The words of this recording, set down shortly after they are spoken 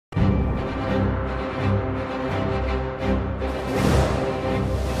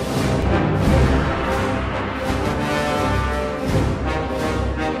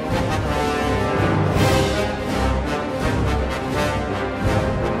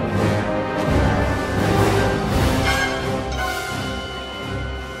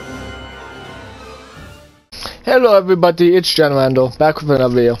Hello everybody, it's Jan Randall, back with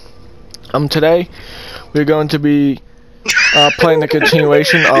another video. Today, we're going to be playing the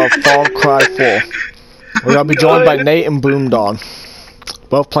continuation of Far Cry 4. We're going to be joined by Nate and Boomdarn,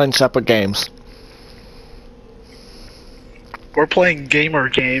 both playing separate games. We're playing gamer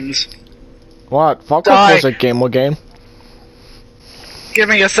games. What? Far Cry 4 is a gamer game? Give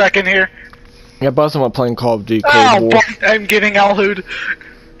me a second here. Yeah, both of them are playing Call of Duty Cold War. I'm getting Alhood.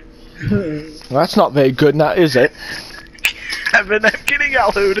 Well, that's not very good now, is it? I'm getting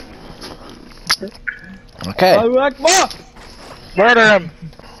Alhood. Okay. Murder him.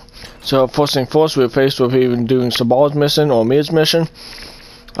 So, first thing first, we're faced with even doing Sabal's mission or Mia's mission.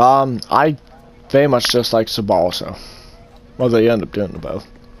 I very much dislike Sabal, so. Well, they end up doing the both.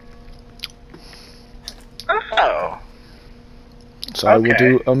 Oh. So I will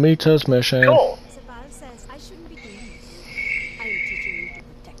do Amita's mission. Cool. Sabal says I shouldn't be doing this. I am teaching you to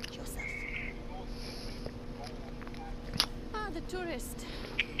protect yourself. Ah, the tourist.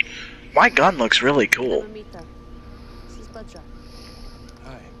 My gun looks really cool. Amita. This is Badra.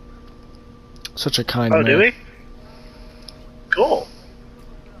 Hi. Such a kind Oh, man. do we? Cool.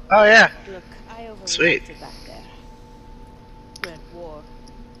 Oh, yeah. Look, I overreacted Sweet. back there. We're at war.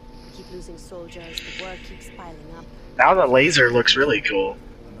 We keep losing soldiers. The work keeps piling up. Now the laser looks really cool.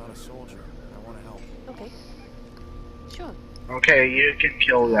 I'm not a soldier. I want to help. Okay. Sure. Okay, you can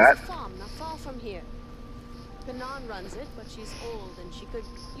kill There's that. a farm not far from here. Kanan runs it, but she's old and she could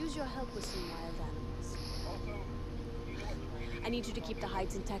use your help with some wild animals. I need you to keep the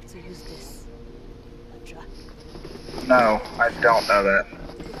hides intact, so use this. Badra. No, I don't know that.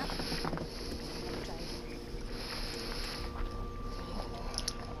 Pick it up. Try it.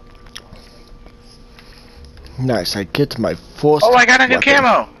 Nice, I get my first Oh, I got a new weapon.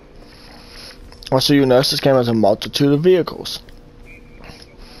 camo! Also, you notice this game has a multitude of vehicles.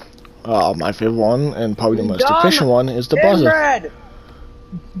 My favorite one, and probably the most efficient one, is the buzzer. Inbred!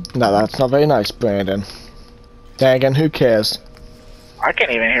 No, that's not very nice, Brandon. Dang, again, who cares? I can't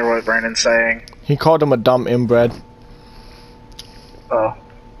even hear what Brandon's saying. He called him a dumb inbred. Oh.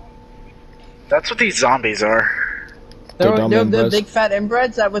 That's what these zombies are. They're dumb They're inbreds. big fat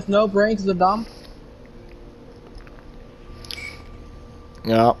inbreds that with no brains are dumb.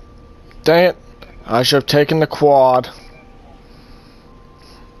 Yeah. Dang it. I should have taken the quad.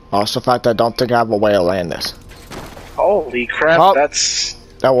 Also, the fact that I don't think I have a way to land this. Holy crap, Oh. That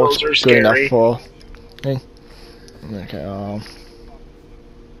was Those are good enough scary. for me. Okay,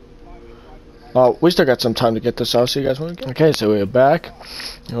 oh, we still got some time to get this out, so you guys want to get. Okay, so we're back.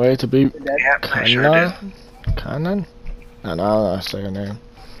 Ready to be Yeah, I sure did. Kanan? No, that's her name.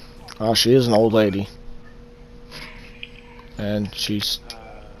 Oh, she is an old lady. And she's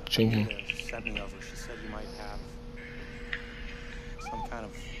drinking. Sent me over. She said you might have some kind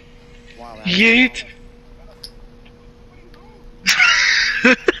of wild Yeet!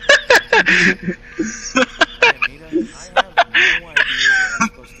 Anita, I have no idea what I'm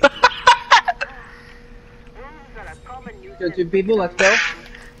supposed to do. Two people, let's go.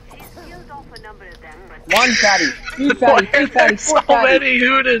 One fatty, two fatty, three fatty, so four fatty. many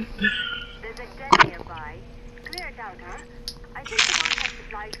hooted. There's a den nearby. Clear it out, huh? I think the one has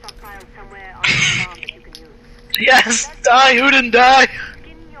supplies stockpiled somewhere on the farm that you can use. Yes! Die, Hooten, die!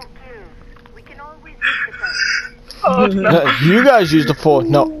 Skin your kills. We can always use the first. Oh no. You guys use the 4.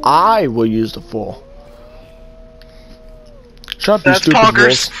 No, I will use the 4. Shut up, you That's stupid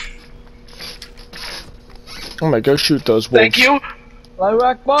poggers. wolves. I'm gonna go shoot those wolves. Thank you! Allahu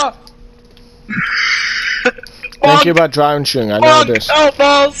Akbar. Thank you about driving shooting, I know this.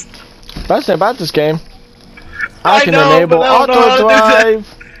 Elbows! Best thing about this game, I can know, enable but I don't know how to auto do that. drive.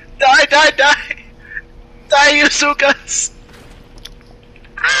 Die, die, die! Die, you sukas!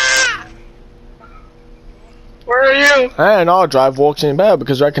 Ah! Where are you? And auto drive works even better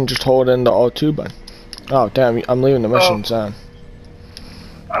because I can just hold in the R2 button. Oh damn, I'm leaving the mission on.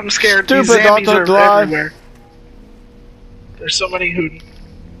 I'm scared. Stupid These zombies auto are drive. everywhere. There's so many Hooten.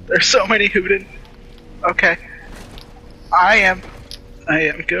 There's so many Hooten. Okay. I am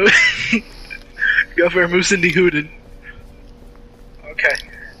go go for Moose and Hooten. Okay.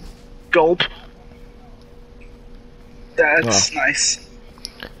 Gulp. That's nice.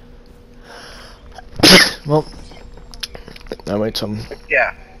 Well, I made some.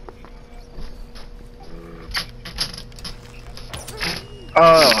 Yeah.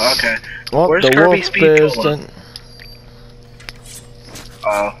 Oh, okay. Well, Where's the Kirby wolf Speed is Cola? in,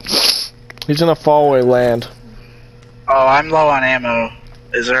 Oh. he's in a faraway land. Oh, I'm low on ammo.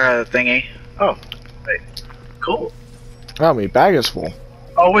 Is there a thingy? Oh, wait. Cool. Oh, my bag is full.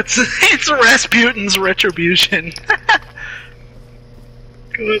 Oh, it's Rasputin's retribution.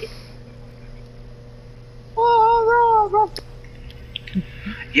 Good. Oh, run.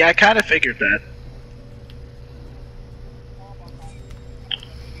 Yeah, I kind of figured that.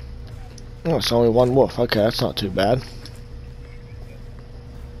 Oh, it's only one wolf. Okay, that's not too bad.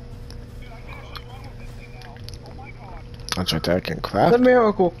 That's right there, I can It's a craft.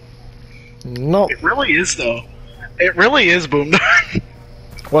 miracle. Nope. It really is, though. It really is, Boomdarn.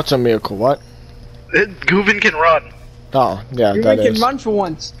 What's a miracle? What? Gooven can run. Oh, yeah, You that can is. run for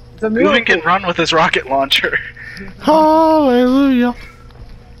once. It's a Gooven miracle. can run with his rocket launcher. Hallelujah.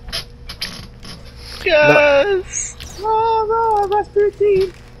 Yes! Oh, no,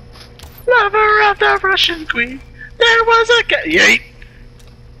 Rasputin. Lover of the Russian queen. There was a Yeet!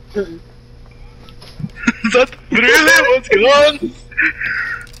 Is that really what's going on?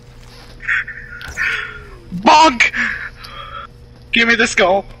 Bonk! Give me the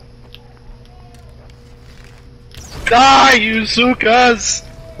skull. Die, you sukas!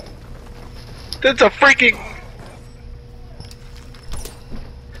 That's a freaking...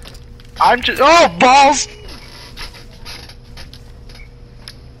 I'm just... Oh, balls!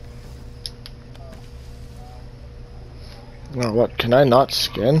 Oh, what? Can I not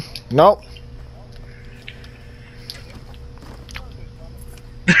skin? Nope.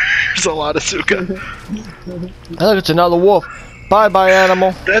 There's a lot of suka. Hey, look, it's another wolf. Bye-bye,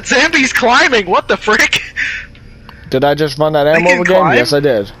 animal. That Zambi's climbing! What the frick? Did I just run that animal can again? climb? Yes, I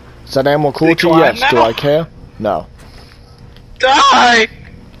did. Is that animal cool to you? climb Yes. Do now? I care? No. Die!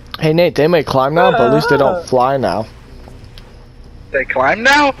 Hey, Nate, they may climb now, but at least they don't fly now. They climb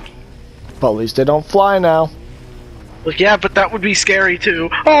now? But at least they don't fly now. Well, yeah, but that would be scary too.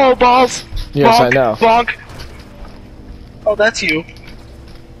 Oh, balls! Yes, bonk, I know. Bonk! Oh, that's you.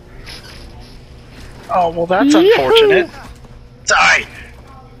 Oh, well, that's Yee-hoo! unfortunate. Die!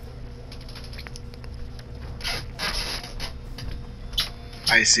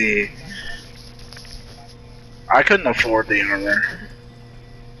 I see. I couldn't afford the armor.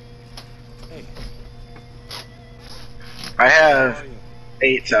 Hey, I how have are you?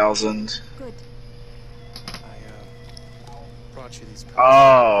 8,000. Good. I brought you these. Oh.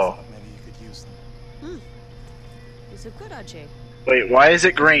 Thought maybe you could use them. Is it good, Ajay? Wait, why is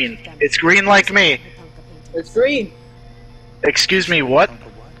it green? It's green like me. It's green. Excuse me, what?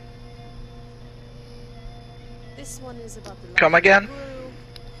 Uncle, what? This one is about the Come life of again? the guru.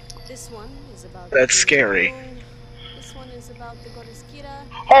 This one is about the That's guru scary. alone. This one is about the goddess Kira.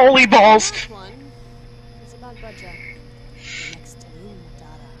 Holy balls! That one is about Raja. The next Talun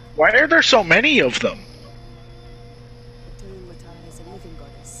Matara. Why are there so many of them? Talun Matara is a living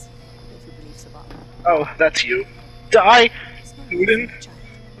goddess, if you believe Sabah. Oh, that's you. Die! It's not Udin. a child.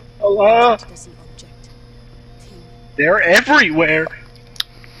 Allah! It is an object. Thing. They're everywhere!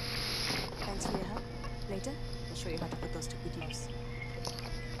 Thanks for your help. Later, I'll show you how to put those to good use.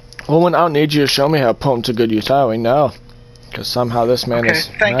 Well, when I don't need you to show me how to put them to good use, I already know. Because somehow this man Okay, is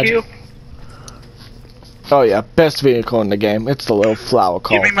thank magic. you. Oh yeah, best vehicle in the game. It's the little flower Give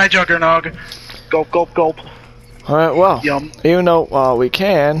call. me my juggernog. Gulp, gulp, gulp. Alright, well, Yum. even though we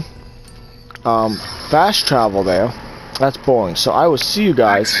can fast travel there, that's boring. So I will see you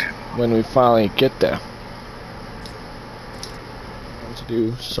guys when we finally get there. To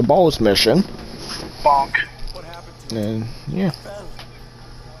do Sabol's mission, Bonk. What happened to and yeah. Bell?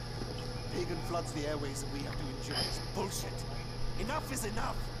 Pagan floods the airways and we have to endure this bullshit. Enough is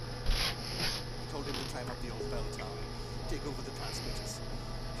enough. I told him to climb up the old bell tower, take over the transmitters,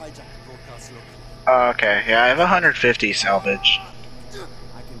 hijack the broadcast locally. Okay, yeah, I have 150 salvage. I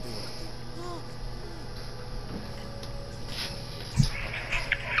can do it.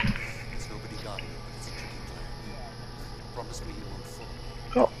 There's nobody guarding it, but it's a tricky plan. Promise me you won't fall.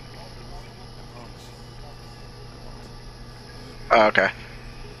 Oh. I promise. Okay.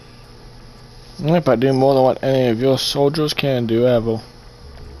 If I do more than what any of your soldiers can do ever.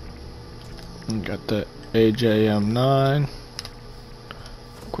 We got the AJM9.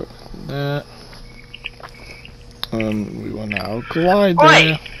 Equip that. We will now glide there.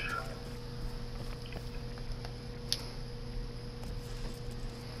 Oi!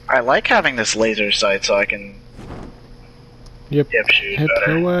 I like having this laser sight so I can Yep. shoot Hit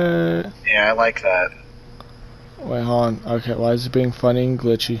better. away. Yeah, I like that. Wait, hold on. Okay, why is it being funny and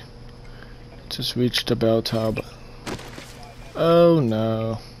glitchy? Just reached the bell tower, but... Oh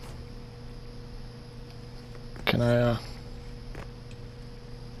no. Can I,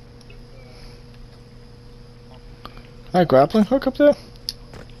 Can I grappling hook up there?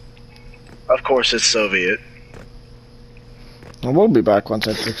 Of course it's Soviet. I will be back once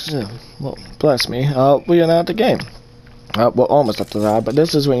I fix it. Well, bless me. We are now at the game. Well, almost up to that, but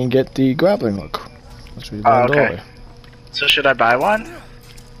this is when you get the grappling hook. Which we learned okay. earlier. So should I buy one?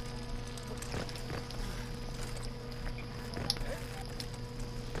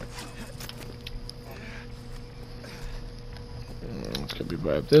 be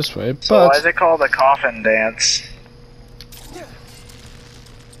right this way, but... So why is it called a coffin dance?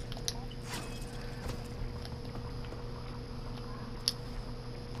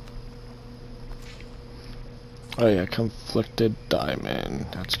 Oh yeah, conflicted diamond.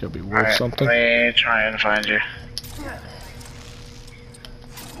 That's gonna be worth Alright, something. let me try and find you.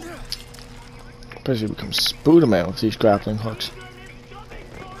 Basically become Spooderman with these grappling hooks.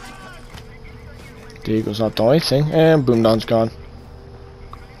 The eagle's not doing anything, and Boomdarn's gone.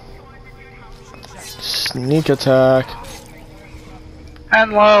 Sneak attack.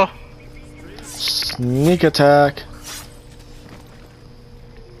 And low. Sneak attack.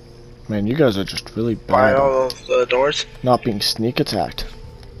 Man, you guys are just really By bad all at of the doors. not being sneak attacked.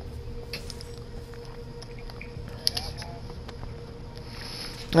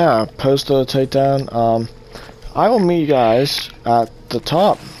 Yeah, postal takedown. I will meet you guys at the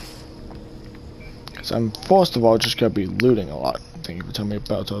top. Because I'm first of all just gonna be looting a lot. Thank you for telling me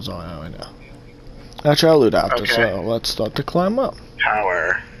about those right now. Actually, I'll loot after, Okay. so let's start to climb up.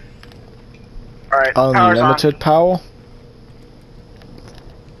 Power. Alright, power's on. Unlimited power?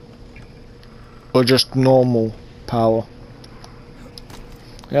 Or just normal power?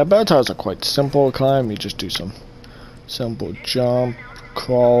 Yeah, bell towers are quite simple to climb. You just do some simple jump,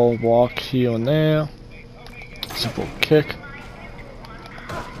 crawl, walk here and there. Simple kick.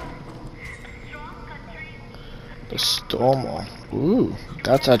 The Stormer. Ooh,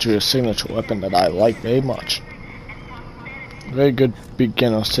 that's actually a signature weapon that I like very much. Very good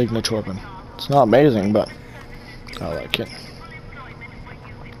beginner signature weapon. It's not amazing, but I like it.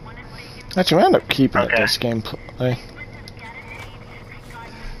 Actually, I end up keeping it this gameplay.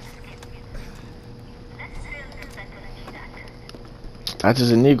 That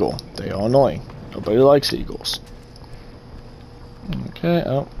is an eagle. They are annoying. Nobody likes eagles. Okay,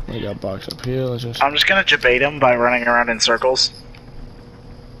 oh, we got a box up here. Let's just... I'm just gonna debate him by running around in circles.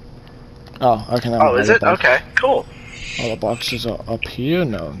 Oh, I can have Oh, is it? box. Okay, cool. All the boxes are up here?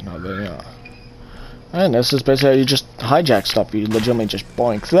 No, they are. And this is basically how you just hijack stuff. You legitimately just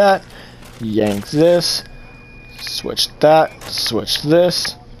boink that, yank this, switch that, switch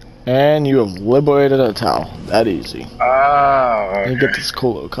this, and you have liberated a tower. That easy. Oh, okay. And you get this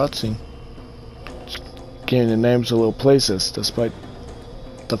cool little cutscene. Giving the names of little places, despite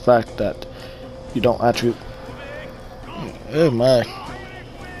the fact that you don't actually... Oh my.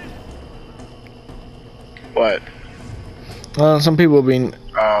 What? Some people are being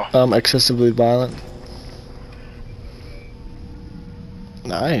Oh. excessively violent.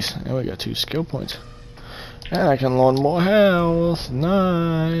 Nice, and we got 2 skill points. And I can learn more health.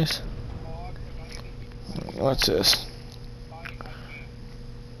 Nice. What's this?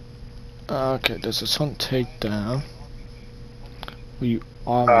 Okay, does this one take down? You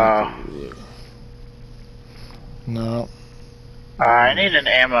are no. I need an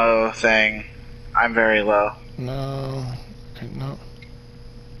ammo thing. I'm very low. No. Okay, no.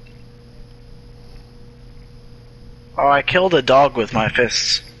 Oh, I killed a dog with my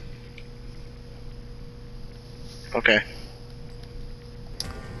fists. Okay.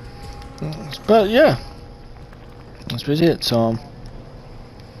 But yeah, that's pretty it. So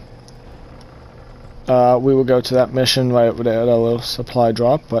we will go to that mission right over there, that little supply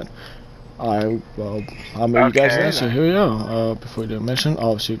drop. But I'll meet you guys there. So here we are. Before we do a mission,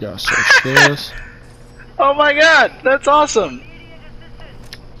 obviously you gotta search this. Oh my god, that's awesome!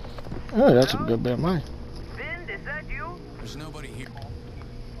 Oh, that's a good bit of money. Vind, is that you? There's nobody here.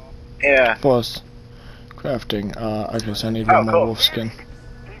 Yeah. Plus, crafting. Okay, so I need Oh, one more cool. wolf skin.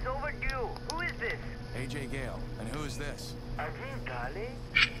 He's overdue. Who is this? AJ Gale. And who is this? Ajay, darling.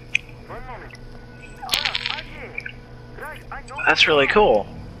 One moment. Ah, Ajay. Right, I know. That's really cool.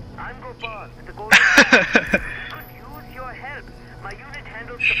 I'm Gopal with the Golden Could use your help. My unit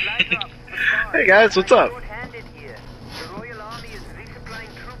handles supply drops for cars. Hey guys, what's up? Short-handed here. The Royal Army is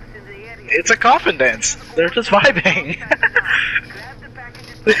resupplying troops in the area. It's a coffin dance. They're just vibing. Grab the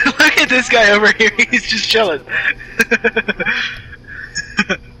packages. Look at this guy over here. He's just chilling.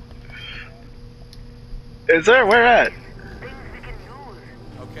 Is there? Where at? Things we can use.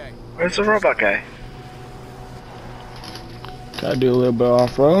 Okay. Where's the robot guy? Gotta do a little bit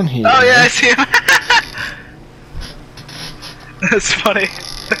off-road here. Oh yeah, I see him. That's funny.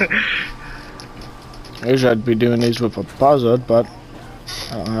 Usually I'd be doing these with a buzzard, but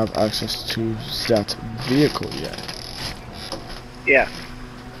I don't have access to that vehicle yet. Yeah.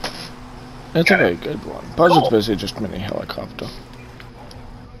 It's a Okay. very good one. Buzzard's Cool. basically just mini helicopter.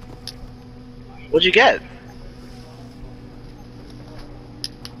 What'd you get?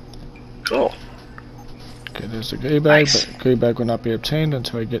 Cool. Okay, there's the goodie bag, Nice. but goodie bag will not be obtained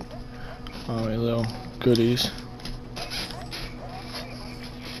until I get all my little goodies.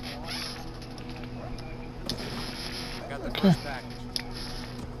 Okay.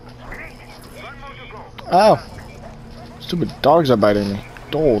 Ow! Stupid dogs are biting me.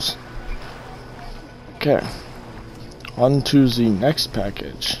 Dolls. Okay. On to the next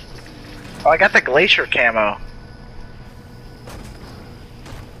package. Oh, I got the glacier camo.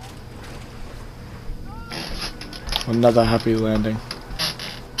 Another happy landing.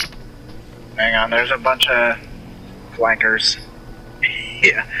 Hang on, there's a bunch of flankers.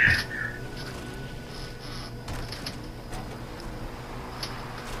 Yeah.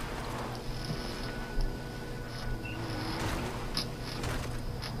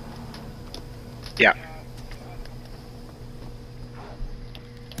 Yeah.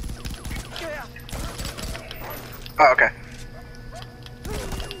 Oh, okay.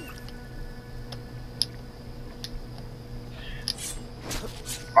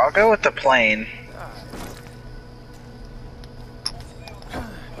 I'll go with the plane.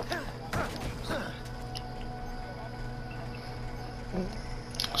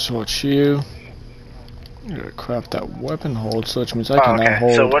 So it's you. You gotta craft that weapon hold, so which means I can now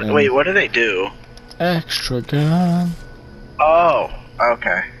hold. So what? an Wait, what do they do? extra gun. Oh,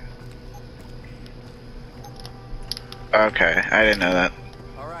 okay. Okay, I didn't know that.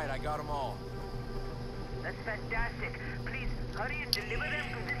 Alright, I got them all. That's fantastic. Please hurry and deliver them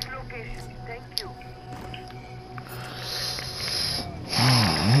to this location. Thank you.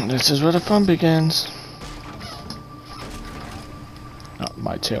 This is where the fun begins. Not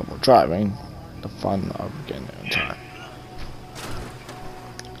my terrible driving, the fun of getting there in time.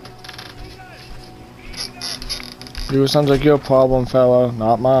 You sounds like your problem, fellow,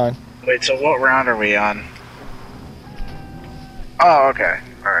 not mine. Wait, so what round are we on? Oh, okay.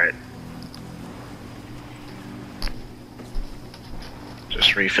 Alright.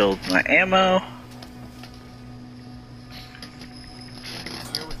 Just refilled my ammo.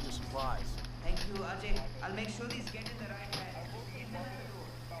 Here with your supplies. Thank you, Ajay. I'll make sure these get in the right hands.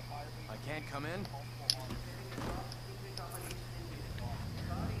 I can't come in?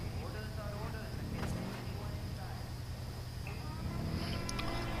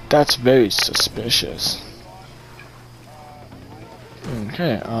 That's very suspicious.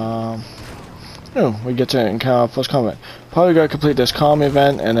 Okay, oh, we get to encounter first combat. Probably gotta complete this calm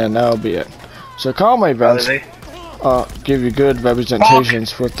event, and then that'll be it. So calm events give you good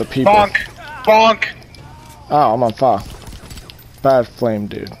representations with the people. Bonk! Bonk! Oh, I'm on fire. Bad flame,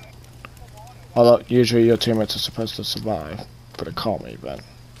 dude. Although usually your teammates are supposed to survive for the calm event.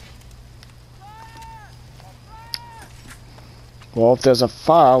 Well, if there's a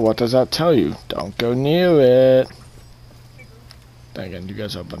fire, what does that tell you? Don't go near it. Then again, you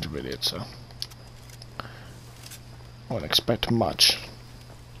guys are a bunch of idiots, so I wouldn't expect much.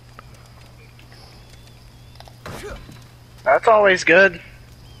 That's always good.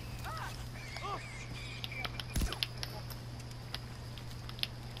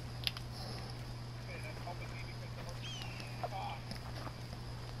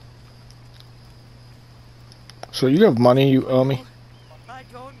 So you have money you owe me? I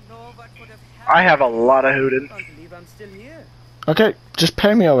don't know what would have happened. I have a lot of hootin'. I can't believe I'm still here. Okay, just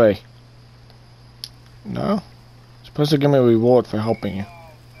pay me away. No? You're supposed to give me a reward for helping you.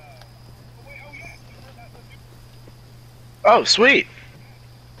 Oh, sweet.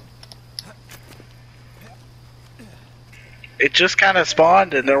 It just kind of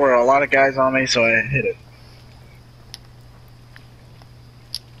spawned and there were a lot of guys on me, so I hit it.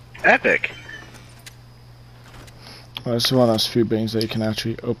 Epic. Well, this is one of those few things that you can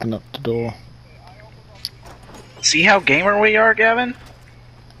actually open up the door. See how gamer we are, Gavin?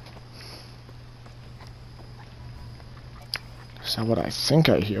 Is that what I think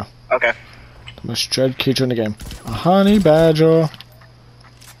I hear? Okay. The most dread creature in the game. A honey badger.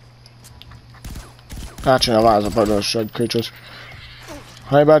 Actually, no, that's a part of those dread creatures.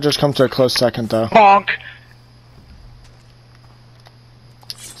 Honey badgers come to a close second, though. Bonk!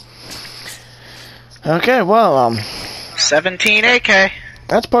 Okay, well, 17 AK.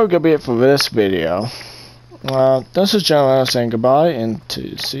 that's probably gonna be it for this video. This is John saying goodbye, and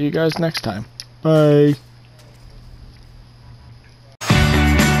to see you guys next time. Bye.